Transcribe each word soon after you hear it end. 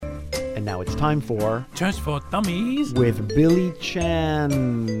And now it's time for Church for Dummies with Billy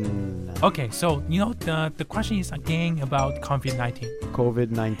Chan. Okay, so the question is again about COVID-19.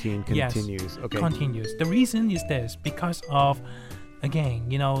 COVID-19 continues. Yes, okay. continues. The reason is this, because of,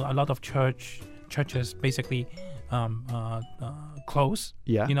 again, a lot of churches basically close.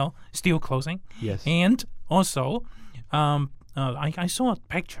 Yeah. Still closing. Yes. And also, I saw a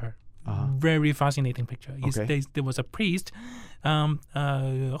picture. Very fascinating picture. Okay. There was a priest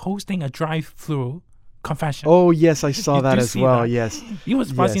hosting a drive-through confession. Oh, yes, I saw that as well. That? Yes. It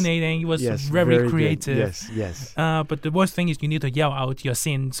was fascinating. It was very creative. Good. Yes. But the worst thing is you need to yell out your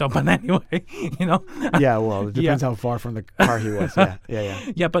sin. So, but anyway, Yeah, well, it depends how far from the car he was. Yeah.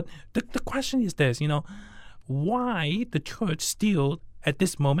 Yeah, but the question is this, why the church still, at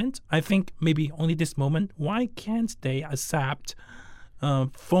this moment, I think maybe only this moment, why can't they accept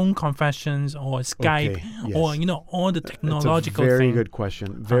phone confessions or Skype or all the technological things? It's a very thing. good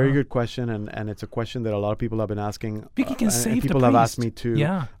question. Very good question, and it's a question that a lot of people have been asking. Because can save and people the have priest. asked me too.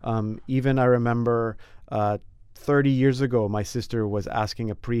 Yeah. Even I remember 30 years ago, my sister was asking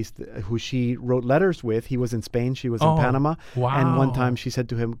a priest who she wrote letters with. He was in Spain. She was in Panama. Wow. And one time she said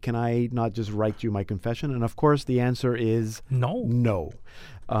to him, "Can I not just write you my confession?" And of course, the answer is no. No.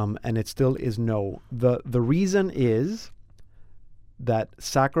 And it still is no. The reason is that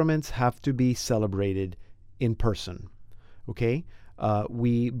sacraments have to be celebrated in person. Okay?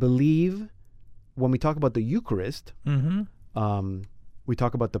 We believe when we talk about the Eucharist, we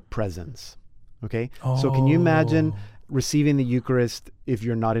talk about the presence. Okay? So can you imagine receiving the Eucharist if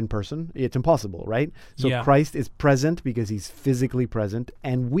you're not in person? It's impossible, right? So Christ is present because he's physically present,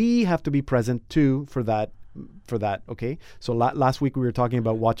 and we have to be present too for that. Okay? So last week we were talking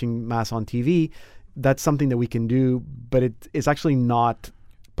about watching Mass on TV. That's something that we can do, but it's actually not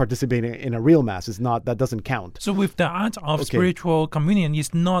participating in a real Mass. That doesn't count. So with the art of spiritual communion,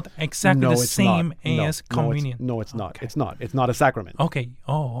 it's not exactly the same as communion. It's not. It's not. It's not a sacrament. Okay.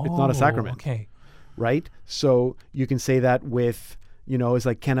 It's not a sacrament. Okay. Right? So you can say that with, it's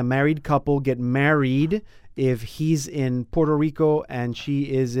like, can a married couple get married if he's in Puerto Rico and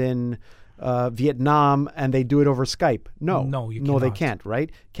she is in Vietnam and they do it over Skype? No, they can't,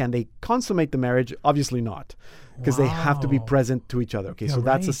 right? Can they consummate the marriage? Obviously not, because they have to be present to each other. Okay, so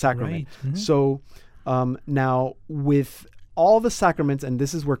that's a sacrament. Right. So now with all the sacraments, and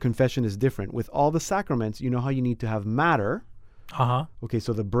this is where confession is different, with all the sacraments, you know how you need to have matter. Okay,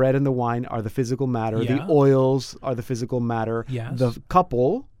 so the bread and the wine are the physical matter. Yeah. The oils are the physical matter. Yes. The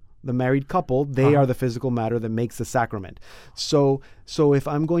couple, the married couple, they are the physical matter that makes the sacrament. So if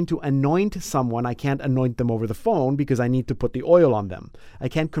I'm going to anoint someone, I can't anoint them over the phone because I need to put the oil on them. I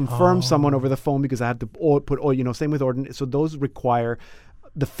can't confirm someone over the phone because I have to put oil, same with ordination. So those require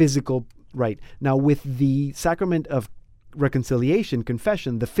the physical, right. Now with the sacrament of reconciliation,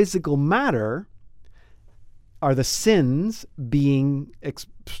 confession, the physical matter are the sins being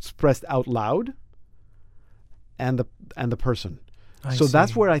expressed out loud and the person. So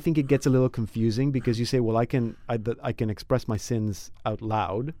that's where I think it gets a little confusing, because you say, well, I can express my sins out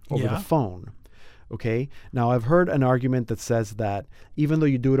loud over the phone. Okay? Now, I've heard an argument that says that even though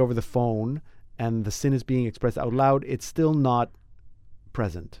you do it over the phone and the sin is being expressed out loud, it's still not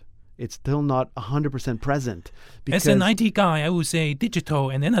present. It's still not 100% present. As an IT guy, I would say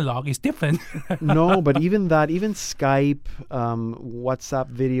digital and analog is different. No, but even Skype, WhatsApp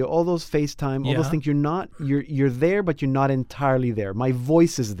video, all those FaceTime, all those things, you're there, but you're not entirely there. My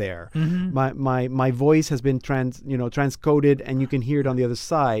voice is there. My voice has been transcoded, and you can hear it on the other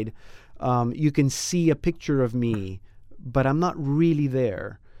side. You can see a picture of me, but I'm not really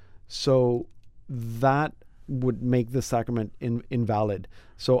there. So that would make the sacrament invalid.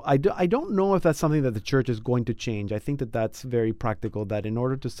 So I don't know if that's something that the church is going to change. I think that that's very practical, that in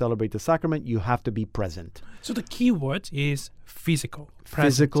order to celebrate the sacrament, you have to be present. So the key word is physical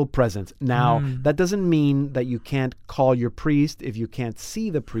presence. Physical presence. Now, that doesn't mean that you can't call your priest if you can't see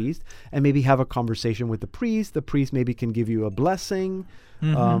the priest and maybe have a conversation with the priest. The priest maybe can give you a blessing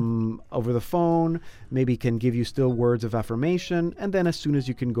over the phone, maybe can give you still words of affirmation, and then as soon as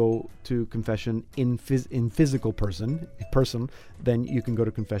you can go to confession in physical person, then you can go to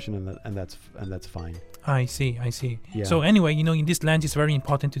confession, and that's fine. I see. Yeah. So anyway, in this land, it's very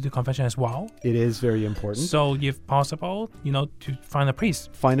important to do confession as well. It is very important. So if possible, to find a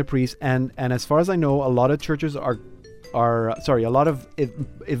priest. And as far as I know, a lot of churches a lot of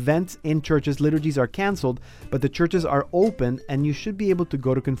events in churches, liturgies are canceled, but the churches are open, and you should be able to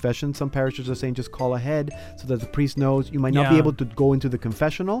go to confession. Some parishes are saying just call ahead so that the priest knows. You might not be able to go into the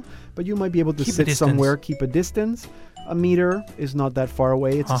confessional, but you might be able to sit somewhere, keep a distance. A meter is not that far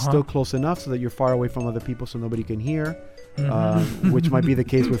away. It's still close enough so that you're far away from other people so nobody can hear. which might be the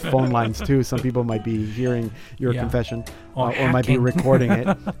case with phone lines too. Some people might be hearing your confession Or or might be hacking. recording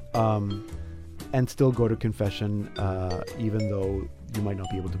it and still go to confession even though you might not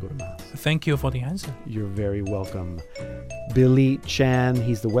be able to go to Mass. Thank you for the answer. You're very welcome. Billy Chan,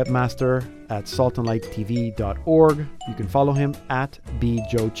 he's the webmaster at saltandlighttv.org. You can follow him at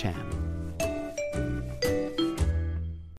bjoechan.